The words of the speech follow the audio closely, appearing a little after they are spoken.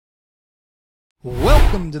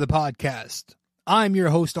Welcome to the podcast. I'm your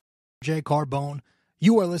host, Jay Carbone.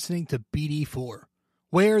 You are listening to BD4,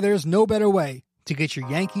 where there's no better way to get your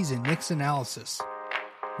Yankees and Knicks analysis.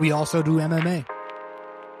 We also do MMA.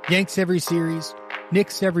 Yanks every series,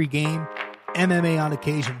 Knicks every game, MMA on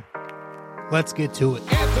occasion. Let's get to it.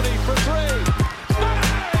 Anthony for three. Bang!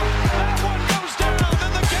 That one goes down,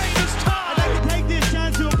 and the game is tied. I'd like to take this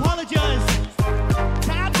chance to apologize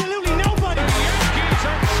to absolutely nobody. The Yankees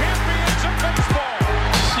are champions of baseball.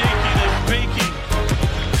 Shaking and baking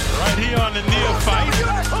right here on the neophyte.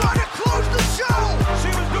 U.S. trying to close the show. She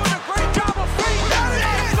was doing a great job of feeding.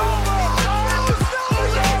 That is over.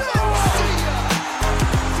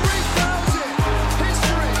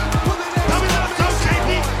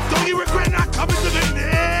 Don't you regret not coming to the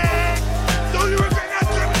Knicks? Don't you regret not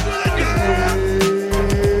coming to the Knicks?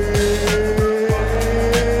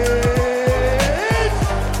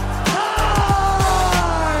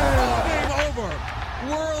 Game over.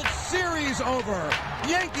 World Series over.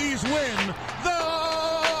 Yankees win. The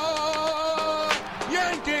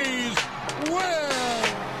Yankees win.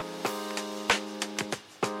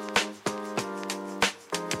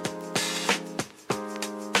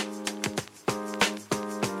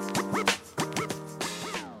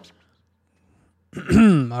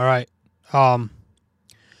 All right.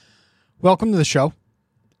 Welcome to the show.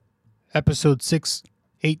 Episode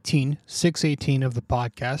 618 of the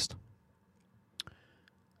podcast.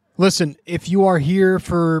 Listen, if you are here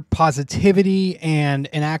for positivity and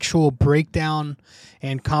an actual breakdown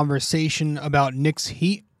and conversation about Knicks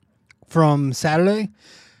Heat from Saturday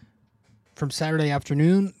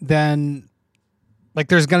afternoon, then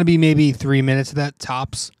there's going to be maybe 3 minutes of that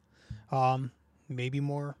tops, maybe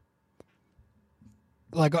more.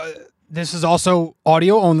 This is also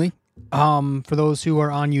audio only for those who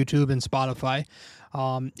are on YouTube and Spotify.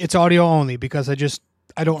 It's audio only because I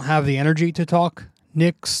don't have the energy to talk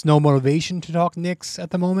Knicks, no motivation to talk Knicks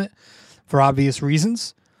at the moment for obvious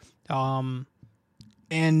reasons. And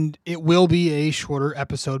it will be a shorter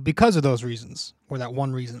episode because of those reasons, or that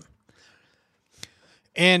one reason.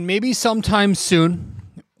 And maybe sometime soon,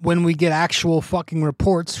 when we get actual fucking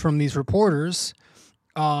reports from these reporters,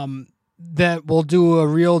 that we'll do a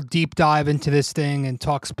real deep dive into this thing and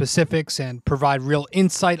talk specifics and provide real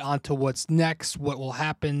insight onto what's next, what will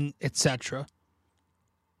happen, etc.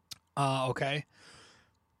 Okay.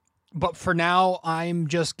 But for now, I'm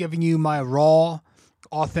just giving you my raw,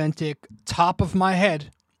 authentic, top of my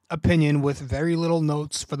head opinion with very little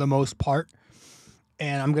notes for the most part.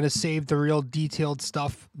 And I'm going to save the real detailed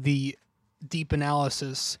stuff, the deep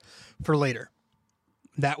analysis, for later.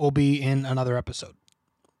 That will be in another episode.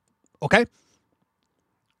 Okay?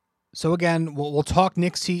 So again, we'll talk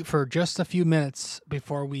Knicks Heat for just a few minutes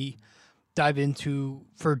before we dive into,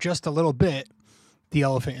 for just a little bit, the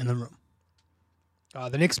elephant in the room.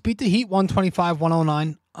 The Knicks beat the Heat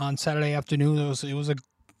 125-109 on Saturday afternoon. It was a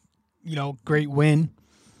great win.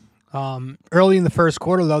 Early in the first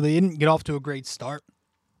quarter, though, they didn't get off to a great start.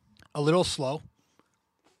 A little slow.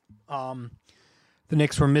 The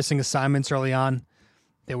Knicks were missing assignments early on.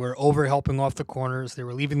 They were over-helping off the corners. They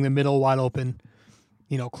were leaving the middle wide open,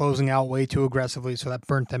 closing out way too aggressively, so that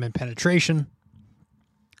burnt them in penetration.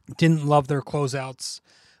 Didn't love their closeouts.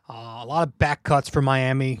 A lot of back cuts for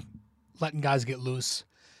Miami, letting guys get loose.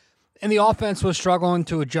 And the offense was struggling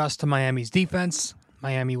to adjust to Miami's defense.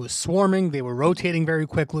 Miami was swarming. They were rotating very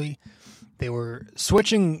quickly. They were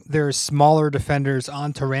switching their smaller defenders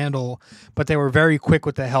onto Randle, but they were very quick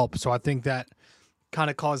with the help. So I think that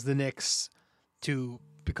kind of caused the Knicks to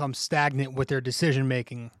become stagnant with their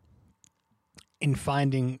decision-making in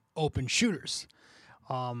finding open shooters.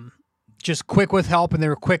 Just quick with help, and they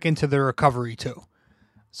were quick into their recovery too.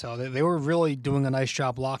 So they were really doing a nice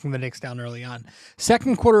job locking the Knicks down early on.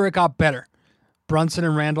 Second quarter, it got better. Brunson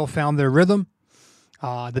and Randle found their rhythm.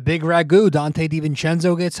 The big ragu, Dante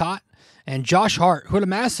DiVincenzo, gets hot. And Josh Hart, who had a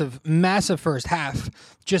massive, massive first half,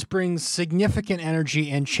 just brings significant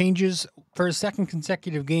energy and changes, for a second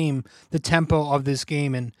consecutive game, the tempo of this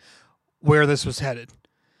game and where this was headed.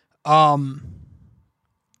 At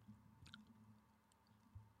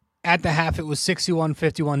the half, it was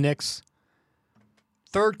 61-51 Knicks.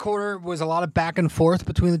 Third quarter was a lot of back and forth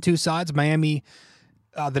between the two sides. The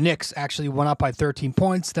Knicks actually went up by 13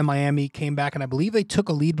 points. Then Miami came back, and I believe they took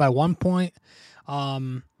a lead by 1 point.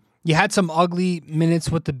 You had some ugly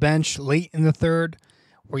minutes with the bench late in the third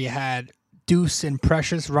where you had Deuce and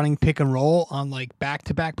Precious running pick and roll on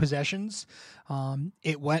back-to-back possessions.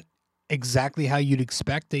 It went exactly how you'd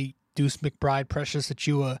expect a Deuce McBride, Precious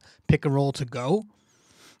Achiuwa pick and roll to go.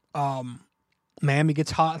 Miami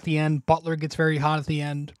gets hot at the end. Butler gets very hot at the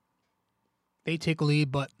end. They take a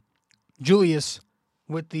lead, but Julius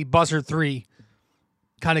with the buzzer three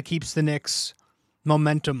kind of keeps the Knicks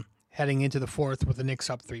momentum heading into the fourth with the Knicks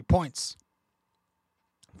up 3 points.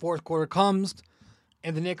 Fourth quarter comes,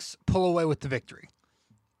 and the Knicks pull away with the victory.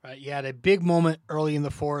 Right? You had a big moment early in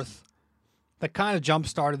the fourth that kind of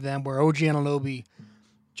jump-started them, where OG Anunoby,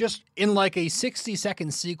 just in like a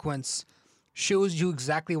 60-second sequence, shows you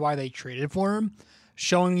exactly why they traded for him,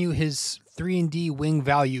 showing you his 3-and-D wing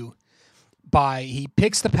value by he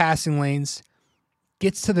picks the passing lanes,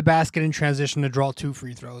 gets to the basket in transition to draw 2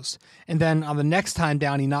 free throws, and then on the next time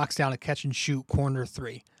down, he knocks down a catch-and-shoot corner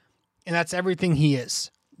 3. And that's everything he is.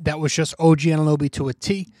 That was just OG Anunoby to a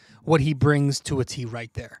T, what he brings to a T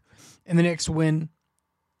right there. And the Knicks win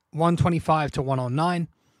 125-109.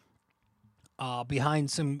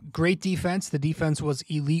 Behind some great defense. The defense was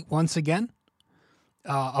elite once again.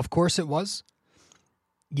 Of course it was.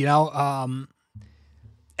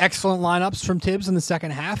 Excellent lineups from Tibbs in the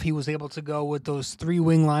second half. He was able to go with those 3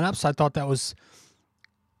 wing lineups. I thought that was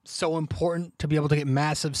so important to be able to get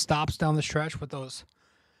massive stops down the stretch with those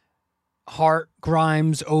Hart,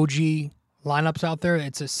 Grimes, OG lineups out there.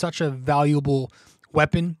 It's such a valuable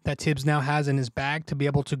weapon that Tibbs now has in his bag to be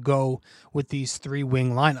able to go with these 3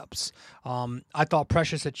 wing lineups. I thought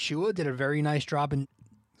Precious Achiuwa did a very nice job in.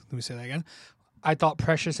 Let me say that again. I thought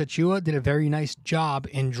Precious Achiuwa did a very nice job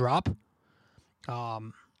in drop.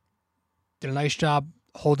 Did a nice job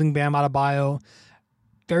holding Bam Adebayo.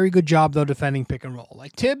 Very good job, though, defending pick and roll.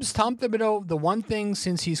 Like Tibbs, Tom Thibodeau, the one thing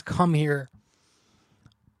since he's come here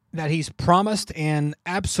that he's promised and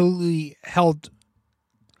absolutely held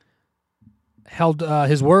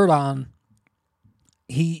his word on,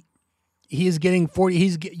 he is getting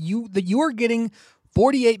 40. You are getting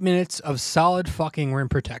 48 minutes of solid fucking rim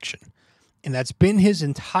protection, and that's been his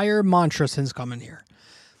entire mantra since coming here.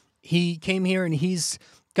 He came here and he's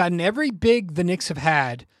gotten every big the Knicks have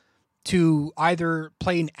had to either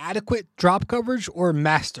play an adequate drop coverage or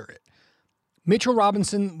master it. Mitchell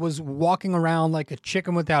Robinson was walking around like a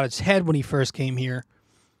chicken without its head when he first came here.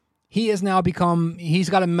 He has now become, he's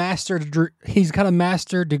got a master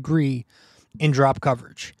degree in drop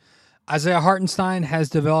coverage. Isaiah Hartenstein has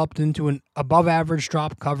developed into an above average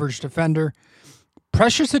drop coverage defender.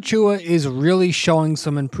 Precious Achiuwa is really showing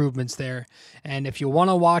some improvements there. And if you want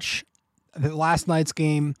to watch, last night's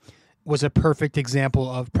game was a perfect example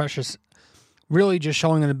of Precious really just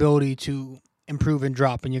showing an ability to improve and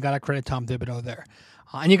drop. And you got to credit Tom Thibodeau there.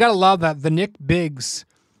 And you got to love that the Knicks bigs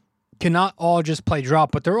cannot all just play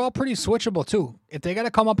drop, but they're all pretty switchable too. If they got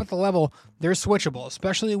to come up at the level, they're switchable,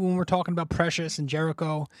 especially when we're talking about Precious and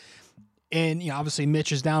Jericho. And obviously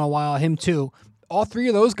Mitch is down a while, him too. All 3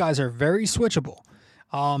 of those guys are very switchable.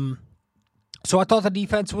 So I thought the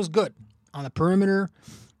defense was good on the perimeter,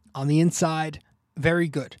 on the inside, very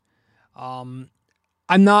good. I'm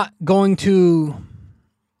not going to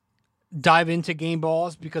dive into game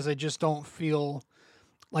balls because I just don't feel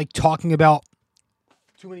like talking about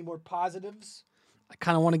too many more positives. I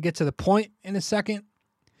kind of want to get to the point in a second.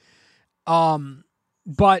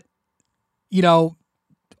 But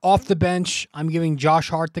off the bench, I'm giving Josh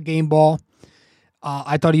Hart the game ball.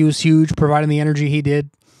 I thought he was huge, providing the energy he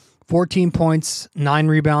did. 14 points, 9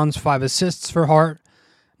 rebounds, 5 assists for Hart.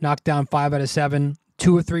 Knocked down 5 out of 7,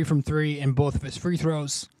 2 of 3 from 3 in both of his free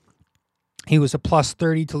throws. He was a plus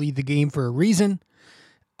 30 to lead the game for a reason.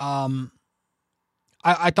 I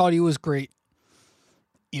thought he was great.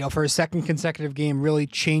 For a second consecutive game, really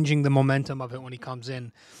changing the momentum of it when he comes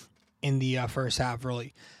in the first half,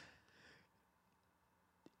 really.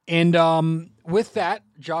 And with that,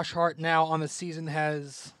 Josh Hart now on the season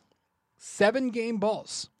has 7 game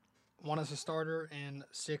balls. 1 as a starter and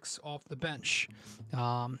 6 off the bench.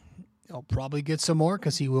 He'll probably get some more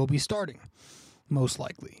because he will be starting, most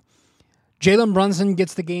likely. Jalen Brunson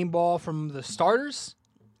gets the game ball from the starters.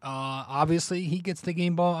 Obviously, he gets the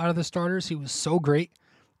game ball out of the starters. He was so great.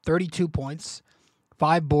 32 points,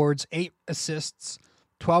 5 boards, 8 assists,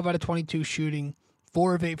 12 out of 22 shooting,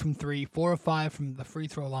 4 of 8 from 3, 4 of 5 from the free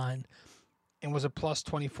throw line, and was a plus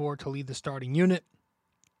 24 to lead the starting unit.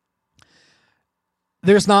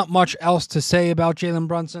 There's not much else to say about Jalen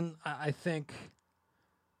Brunson. I think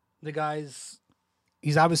the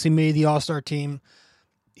he's obviously made the All-Star team.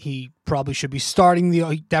 He probably should be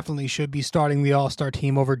he definitely should be starting the All-Star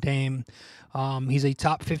team over Dame. He's a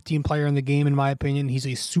top 15 player in the game, in my opinion. He's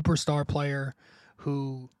a superstar player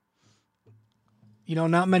who,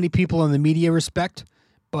 not many people in the media respect,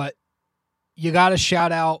 but you got to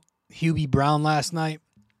shout out Hubie Brown last night.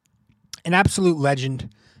 An absolute legend.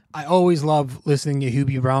 I always love listening to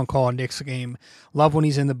Hubie Brown call a Knicks game. Love when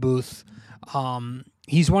he's in the booth.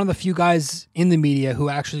 He's one of the few guys in the media who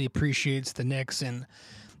actually appreciates the Knicks, and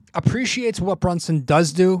appreciates what Brunson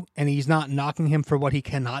does do, and he's not knocking him for what he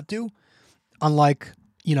cannot do, unlike,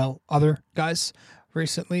 other guys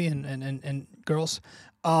recently and girls.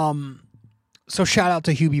 So shout out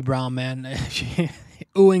to Hubie Brown, man.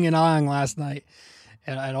 Oohing and eyeing last night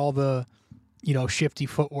at all the, shifty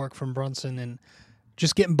footwork from Brunson and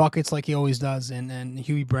just getting buckets like he always does. And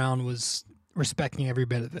Hubie Brown was respecting every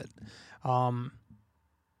bit of it. And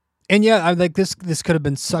yeah, I like this could have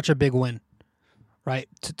been such a big win, right?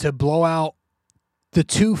 To blow out the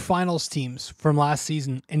two finals teams from last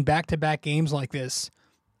season in back-to-back games like this.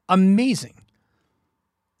 Amazing.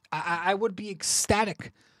 I would be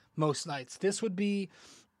ecstatic most nights. This would be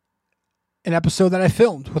an episode that I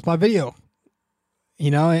filmed with my video,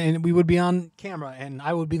 and we would be on camera and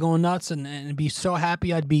I would be going nuts and be so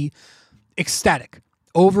happy. I'd be ecstatic,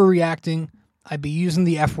 overreacting. I'd be using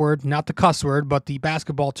the F word, not the cuss word, but the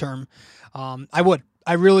basketball term.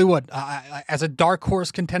 I really would. I, as a dark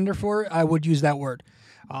horse contender for it, I would use that word.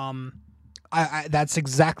 That's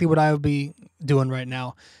exactly what I would be doing right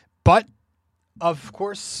now. But of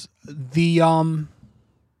course, we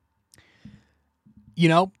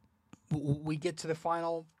get to the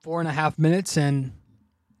final 4.5 minutes and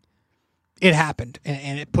it happened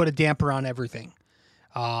and it put a damper on everything.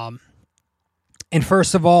 And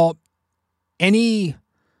first of all, any,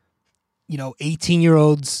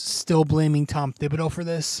 18-year-olds still blaming Tom Thibodeau for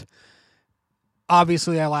this,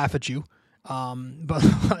 obviously I laugh at you. But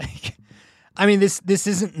this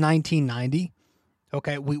isn't 1990.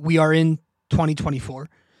 Okay. We are in 2024.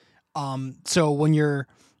 So when you're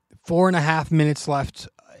 4.5 minutes left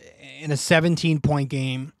in a 17-point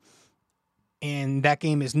game, and that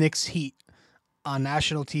game is Knicks Heat on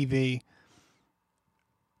national TV,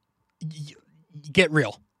 get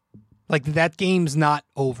real. Like, that game's not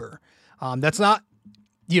over. That's not,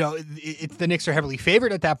 the Knicks are heavily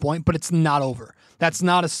favored at that point, but it's not over. That's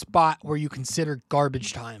not a spot where you consider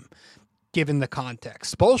garbage time, given the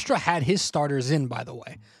context. Spoelstra had his starters in, by the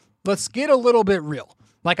way. Let's get a little bit real.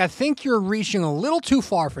 Like, I think you're reaching a little too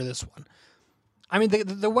far for this one. I mean,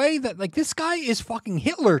 the way that, this guy is fucking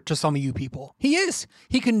Hitler to some of you people. He is.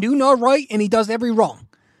 He can do no right, and he does every wrong.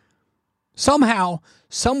 Somehow,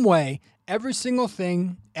 some way, every single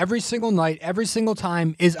thing, every single night, every single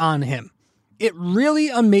time is on him. It really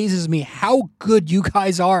amazes me how good you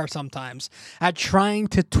guys are sometimes at trying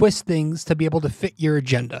to twist things to be able to fit your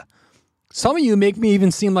agenda. Some of you make me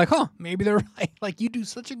even seem like, maybe they're right. Like, you do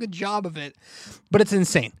such a good job of it. But it's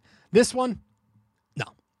insane. This one, no.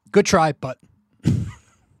 Good try, but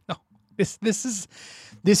no. This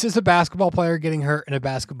is a basketball player getting hurt in a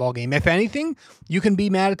basketball game. If anything, you can be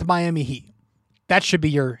mad at the Miami Heat. That should be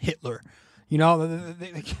your Hitler.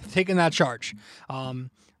 Taking that charge. The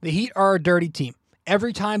Heat are a dirty team.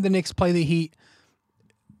 Every time the Knicks play the Heat,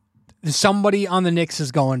 somebody on the Knicks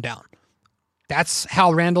is going down. That's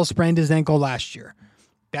how Randle sprained his ankle last year.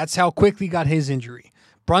 That's how Quickly got his injury.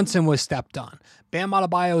 Brunson was stepped on. Bam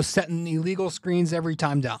Adebayo setting illegal screens every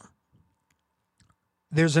time down.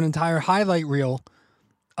 There's an entire highlight reel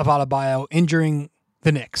of Adebayo injuring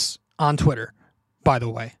the Knicks on Twitter, by the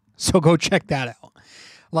way. So go check that out.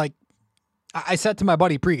 Like, I said to my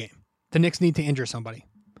buddy pregame, the Knicks need to injure somebody.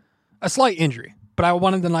 A slight injury, but I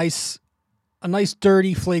wanted a nice,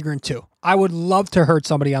 dirty, flagrant 2. I would love to hurt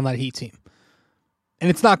somebody on that Heat team. And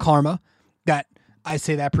it's not karma that I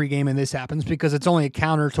say that pregame and this happens, because it's only a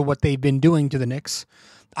counter to what they've been doing to the Knicks.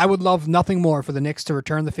 I would love nothing more for the Knicks to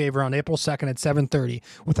return the favor on April 2nd at 7:30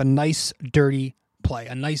 with a nice, dirty play,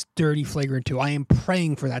 a nice, dirty, flagrant 2. I am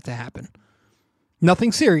praying for that to happen.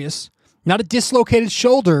 Nothing serious, not a dislocated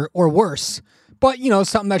shoulder or worse, but,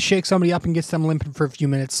 something that shakes somebody up and gets them limping for a few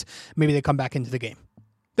minutes. Maybe they come back into the game.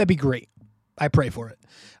 That'd be great. I pray for it.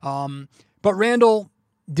 But Randle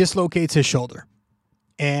dislocates his shoulder.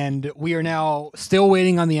 And we are now still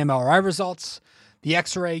waiting on the MRI results. The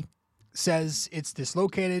X-ray says it's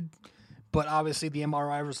dislocated, but obviously the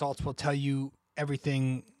MRI results will tell you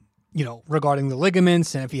everything, regarding the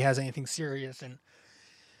ligaments and if he has anything serious. And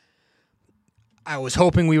I was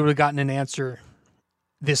hoping we would have gotten an answer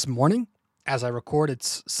this morning. As I record,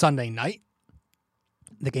 it's Sunday night.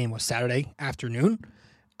 The game was Saturday afternoon.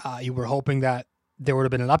 You were hoping that there would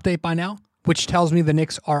have been an update by now, which tells me the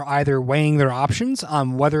Knicks are either weighing their options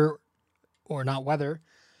on whether or not whether.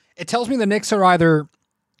 It tells me the Knicks are either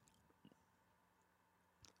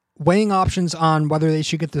weighing options on whether they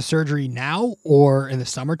should get the surgery now or in the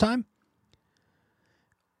summertime.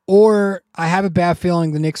 Or I have a bad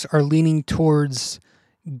feeling the Knicks are leaning towards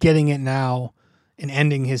getting it now and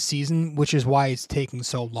ending his season, which is why it's taking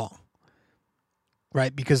so long.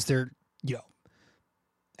 Right? Because they're,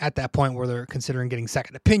 at that point where they're considering getting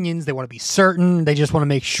second opinions. They want to be certain. They just want to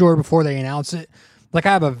make sure before they announce it. Like,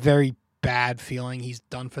 I have a very bad feeling he's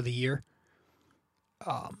done for the year.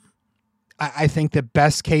 I think the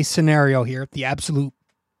best case scenario here, the absolute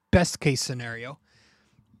best case scenario,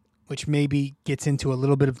 which maybe gets into a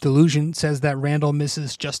little bit of delusion, says that Randle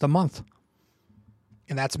misses just a month.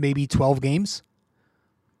 And that's maybe 12 games,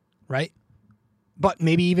 right? But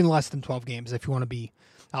maybe even less than 12 games if you want to be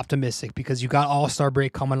optimistic, because you got All-Star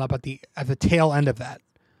break coming up at the tail end of that.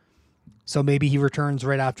 So maybe he returns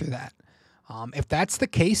right after that. If that's the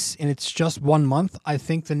case and it's just 1 month, I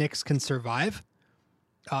think the Knicks can survive.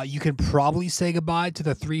 You could probably say goodbye to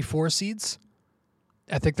the 3-4 seeds.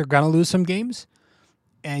 I think they're going to lose some games.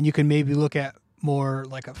 And you can maybe look at more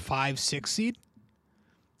like a 5-6 seed.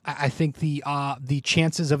 I think the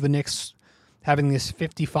chances of the Knicks having this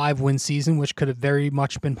 55-win season, which could have very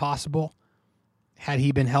much been possible had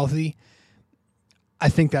he been healthy, I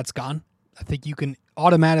think that's gone. I think you can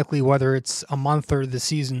automatically, whether it's a month or the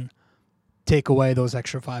season, take away those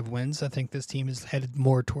extra 5 wins. I think this team is headed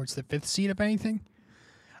more towards the 5th seed, if anything.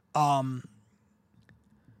 And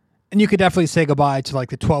you could definitely say goodbye to like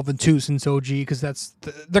the 12-2 since OG, because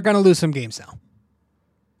they're going to lose some games now.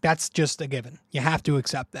 That's just a given. You have to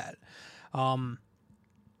accept that.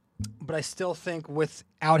 But I still think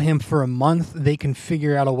without him for a month, they can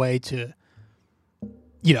figure out a way to,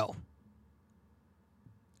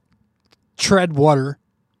 tread water,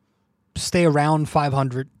 stay around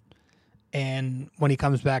 500, and when he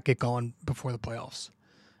comes back, get going before the playoffs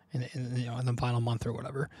in the final month or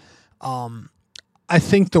whatever. I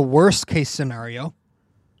think the worst case scenario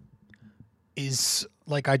is,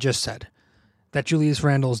 like I just said, that Julius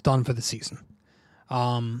Randle is done for the season.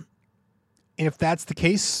 And if that's the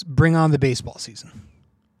case, bring on the baseball season.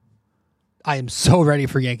 I am so ready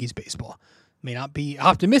for Yankees baseball. May not be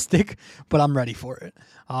optimistic, but I'm ready for it.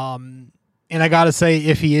 And I got to say,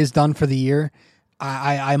 if he is done for the year,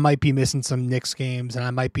 I might be missing some Knicks games, and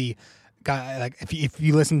I might be, like, if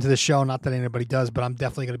you listen to the show, not that anybody does, but I'm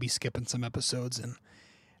definitely going to be skipping some episodes, and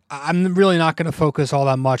I'm really not going to focus all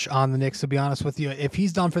that much on the Knicks, to be honest with you. If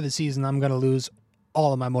he's done for the season, I'm going to lose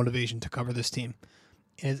all of my motivation to cover this team.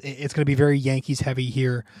 It's going to be very Yankees heavy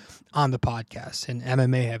here on the podcast, and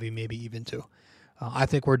MMA heavy maybe even too. I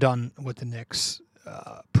think we're done with the Knicks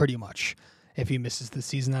pretty much. If he misses the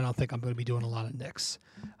season, I don't think I'm going to be doing a lot of Knicks.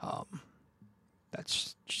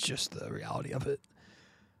 That's just the reality of it.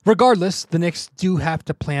 Regardless, the Knicks do have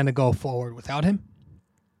to plan to go forward without him.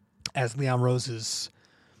 As Leon Rose is,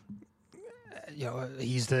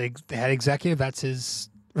 he's the head executive. That's his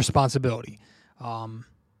responsibility.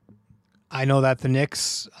 I know that the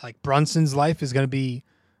Knicks, like Brunson's life, is going to be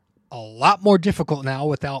a lot more difficult now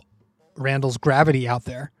without Randle's gravity out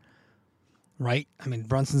there, right? I mean,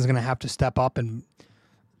 Brunson's going to have to step up and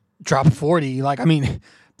drop 40.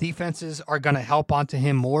 Defenses are going to help onto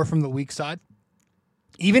him more from the weak side.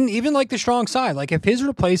 Even like the strong side. Like, if his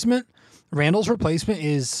replacement, Randle's replacement,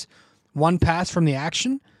 is one pass from the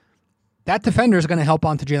action, that defender is going to help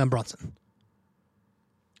onto Jalen Brunson.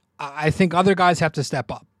 I think other guys have to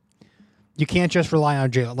step up. You can't just rely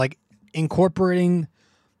on Jalen. Like, incorporating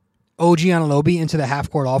OG Anunoby into the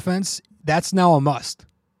half-court offense, that's now a must.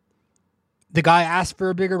 The guy asked for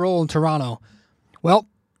a bigger role in Toronto. Well,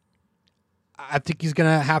 I think he's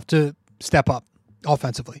going to have to step up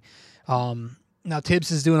offensively. Now, Tibbs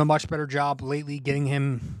is doing a much better job lately getting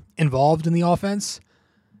him involved in the offense.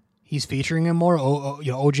 He's featuring him more. OG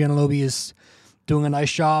Anunoby is doing a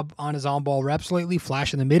nice job on his on-ball reps lately,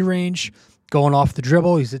 flashing the mid-range, going off the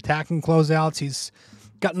dribble. He's attacking closeouts. He's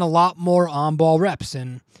gotten a lot more on-ball reps,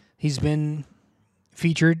 and he's been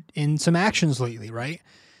featured in some actions lately, right?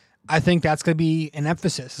 I think that's going to be an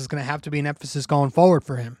emphasis. It's going to have to be an emphasis going forward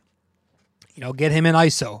for him. Get him in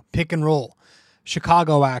ISO, pick and roll,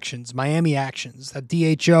 Chicago actions, Miami actions, that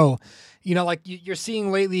DHO. Like you're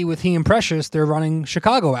seeing lately with he and Precious, they're running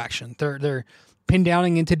Chicago action. They're pin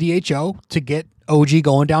downing into DHO to get OG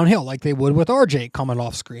going downhill like they would with RJ coming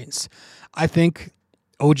off screens. I think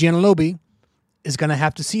OG Anunoby is going to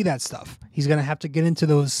have to see that stuff. He's going to have to get into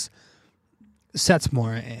those sets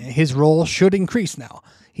more. His role should increase now.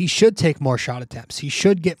 He should take more shot attempts. He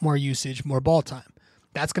should get more usage, more ball time.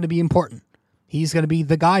 That's going to be important. He's going to be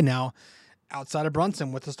the guy now outside of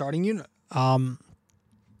Brunson with the starting unit.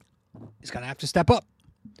 He's going to have to step up.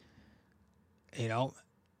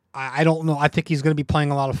 I don't know. I think he's going to be playing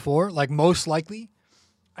a lot of 4. Like, most likely,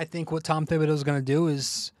 I think what Tom Thibodeau is going to do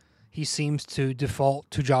is he seems to default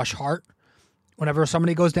to Josh Hart. Whenever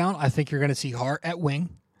somebody goes down, I think you're going to see Hart at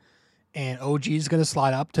wing, and OG is going to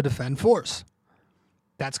slide up to defend 4s.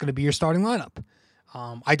 That's going to be your starting lineup.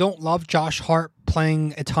 I don't love Josh Hart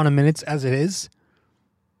playing a ton of minutes as it is.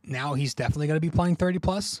 Now he's definitely going to be playing 30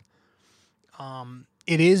 plus.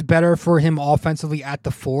 It is better for him offensively at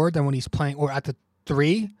the 4 than when he's playing, or at the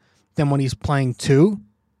 3 than when he's playing 2.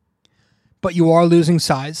 But you are losing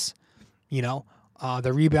size.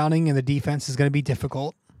 The rebounding and the defense is going to be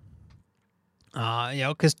difficult.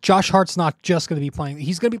 Because Josh Hart's not just going to be playing.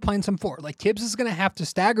 He's going to be playing some 4. Like, Tibbs is going to have to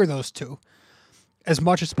stagger those 2 as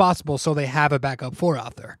much as possible so they have a backup 4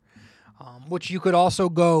 out there. Which you could also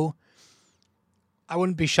go, I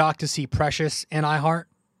wouldn't be shocked to see Precious and Ihart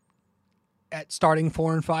at starting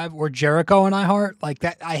 4 and 5, or Jericho and Ihart. Like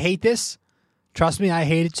that, I hate this. Trust me, I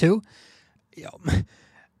hate it too.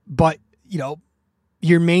 But,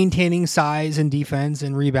 you're maintaining size and defense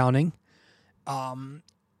and rebounding. And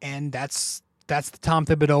that's the Tom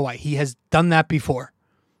Thibodeau way. He has done that before.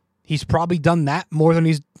 He's probably done that more than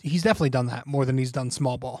he's definitely done that more than he's done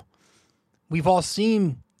small ball. We've all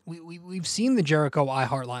seen we've seen the Jericho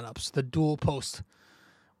Ihart lineups, the dual post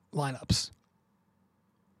lineups.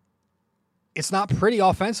 It's not pretty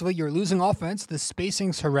offensively. You're losing offense. The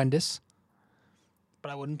spacing's horrendous.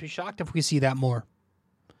 But I wouldn't be shocked if we see that more.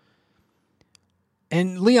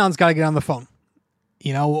 And Leon's got to get on the phone.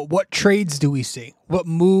 What trades do we see? What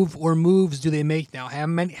move or moves do they make now?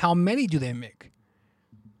 How many do they make?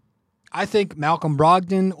 I think Malcolm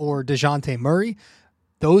Brogdon or DeJounte Murray,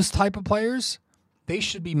 those type of players, they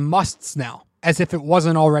should be musts now, as if it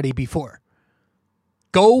wasn't already before.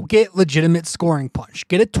 Go get legitimate scoring punch.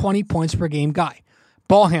 Get a 20 points per game guy.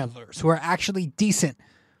 Ball handlers who are actually decent,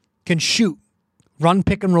 can shoot, run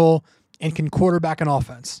pick and roll, and can quarterback an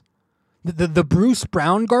offense. The Bruce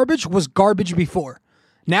Brown garbage was garbage before.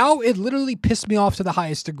 Now it literally pissed me off to the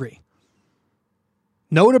highest degree.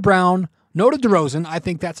 No to Brown, no to DeRozan. I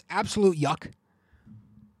think that's absolute yuck.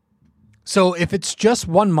 So if it's just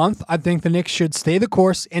 1 month, I think the Knicks should stay the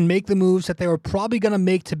course and make the moves that they were probably going to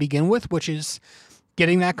make to begin with, which is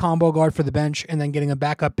getting that combo guard for the bench and then getting a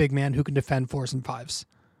backup big man who can defend 4s and 5s.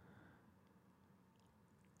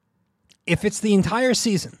 If it's the entire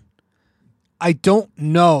season, I don't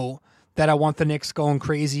know that I want the Knicks going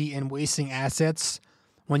crazy and wasting assets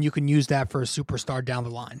when you can use that for a superstar down the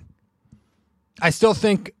line. I still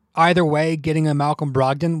think either way, getting a Malcolm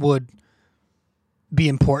Brogdon would be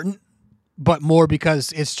important, but more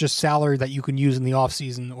because it's just salary that you can use in the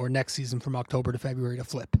offseason or next season from October to February to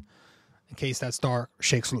flip in case that star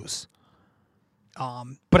shakes loose.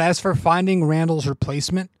 But as for finding Randle's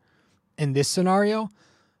replacement in this scenario,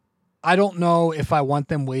 I don't know if I want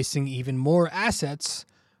them wasting even more assets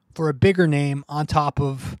for a bigger name on top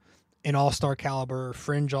of an all-star caliber,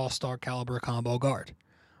 fringe all-star caliber combo guard.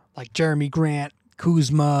 Like Jeremy Grant,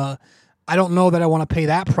 Kuzma. I don't know that I want to pay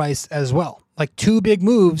that price as well. Like 2 big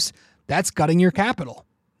moves, that's gutting your capital.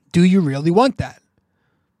 Do you really want that?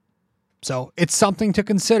 So it's something to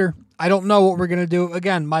consider. I don't know what we're going to do.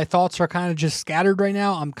 Again, my thoughts are kind of just scattered right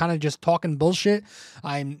now. I'm kind of just talking bullshit.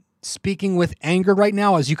 I'm speaking with anger right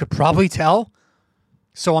now, as you could probably tell.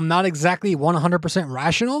 So I'm not exactly 100%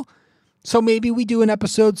 rational. So maybe we do an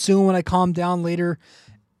episode soon when I calm down later,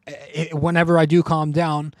 whenever I do calm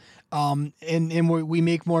down, and we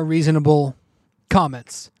make more reasonable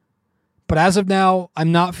comments. But as of now,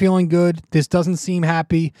 I'm not feeling good. This doesn't seem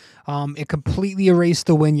happy. It completely erased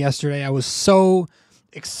the win yesterday. I was so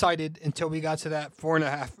excited until we got to that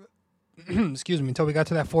 4.5. Excuse me, until we got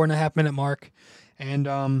to that 4.5 minute mark, and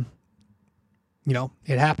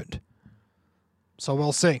it happened. So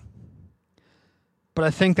we'll see. But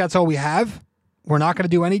I think that's all we have. We're not going to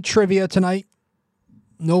do any trivia tonight.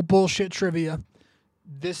 No bullshit trivia.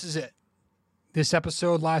 This is it. This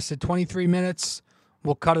episode lasted 23 minutes.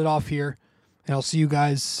 We'll cut it off here. And I'll see you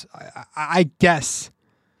guys, I guess,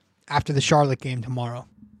 after the Charlotte game tomorrow.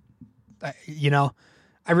 I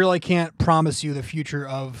really can't promise you the future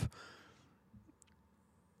of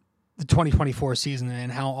the 2024 season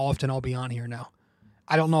and how often I'll be on here now.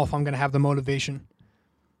 I don't know if I'm going to have the motivation.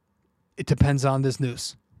 It depends on this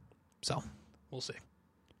news. So, we'll see.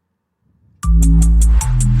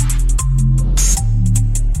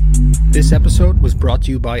 This episode was brought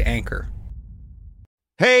to you by Anchor.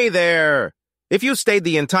 Hey there! If you stayed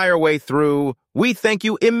the entire way through, we thank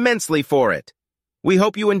you immensely for it. We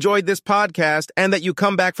hope you enjoyed this podcast and that you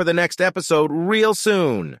come back for the next episode real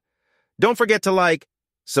soon. Don't forget to like,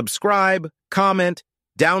 subscribe, comment,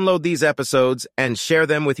 download these episodes, and share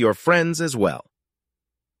them with your friends as well.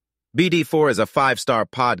 BD4 is a 5-star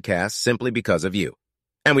podcast simply because of you.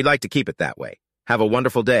 And we'd like to keep it that way. Have a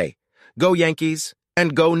wonderful day. Go Yankees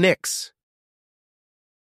and go Knicks.